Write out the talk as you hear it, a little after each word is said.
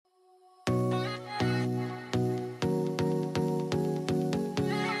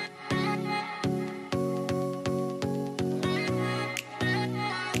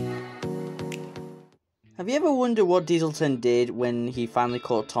Have you ever wondered what Dieselton did when he finally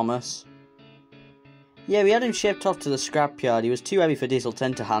caught Thomas? Yeah, we had him shipped off to the scrapyard. He was too heavy for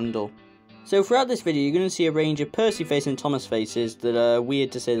Dieselton to handle. So throughout this video you're going to see a range of Percy face and Thomas faces that are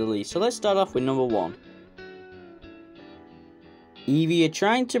weird to say the least. So let's start off with number 1. Either you're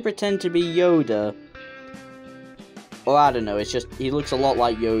trying to pretend to be Yoda, or I don't know, it's just, he looks a lot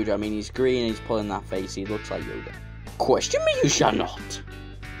like Yoda. I mean, he's green and he's pulling that face, he looks like Yoda. Question me you shall not.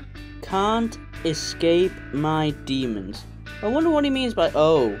 Can't escape my demons. I wonder what he means by,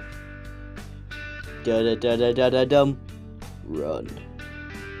 oh. Da-da-da-da-da-da-dum. Run.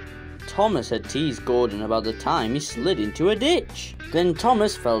 Thomas had teased Gordon about the time he slid into a ditch. Then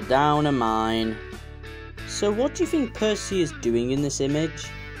Thomas fell down a mine. So what do you think Percy is doing in this image?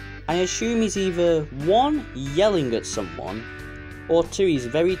 I assume he's either 1, yelling at someone, or 2, he's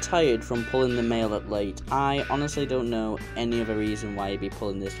very tired from pulling the mail up late. I honestly don't know any other reason why he'd be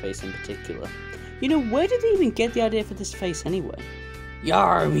pulling this face in particular. You know, where did they even get the idea for this face anyway?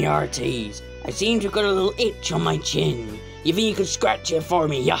 Yar me hearties, I seem to have got a little itch on my chin. You think you could scratch it for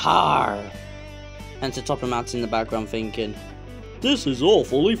me, yahar? And to top him out in the background thinking, this is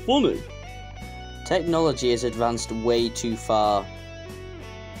awfully funny. Technology has advanced way too far.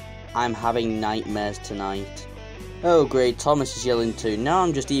 I'm having nightmares tonight. Oh great, Thomas is yelling too. Now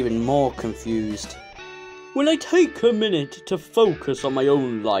I'm just even more confused. When I take a minute to focus on my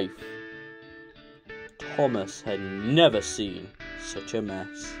own life. Thomas had never seen such a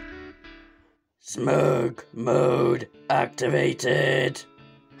mess. Smug mode activated.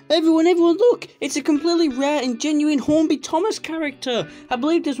 Everyone look! It's a completely rare and genuine Hornby Thomas character! I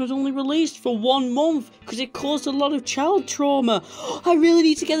believe this was only released for 1 month because it caused a lot of child trauma. I really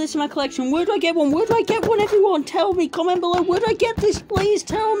need to get this in my collection. Where do I get one? Where do I get one, everyone? Tell me, comment below. Where do I get this? Please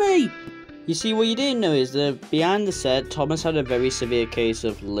tell me! You see, what you didn't know is that behind the set, Thomas had a very severe case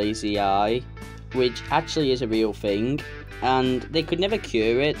of lazy eye, which actually is a real thing, and they could never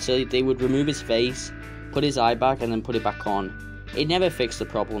cure it, so they would remove his face, put his eye back, and then put it back on. It never fixed the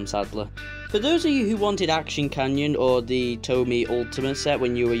problem, sadly. For those of you who wanted Action Canyon or the Tomy Ultimate set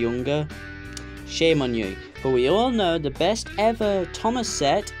when you were younger, shame on you. But we all know the best ever Thomas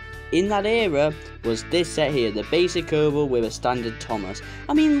set in that era was this set here, the basic oval with a standard Thomas.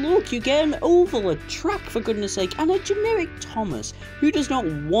 I mean, look, you get an oval, a track for goodness sake, and a generic Thomas. Who does not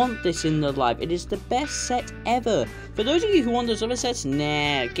want this in their life? It is the best set ever. For those of you who want those other sets,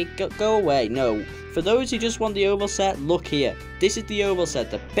 nah, go away, no. For those who just want the oval set, look here. This is the oval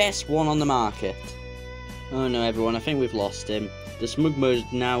set, the best one on the market. Oh no, everyone, I think we've lost him. The Smug Mode's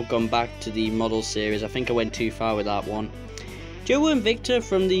now gone back to the model series. I think I went too far with that one. Joe and Victor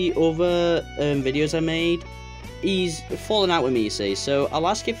from the other videos I made, he's fallen out with me, you see. So I'll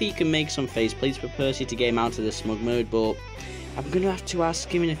ask if he can make some face plates for Percy to get him out of the Smug Mode, but I'm going to have to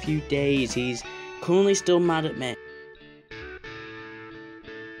ask him in a few days. He's currently still mad at me.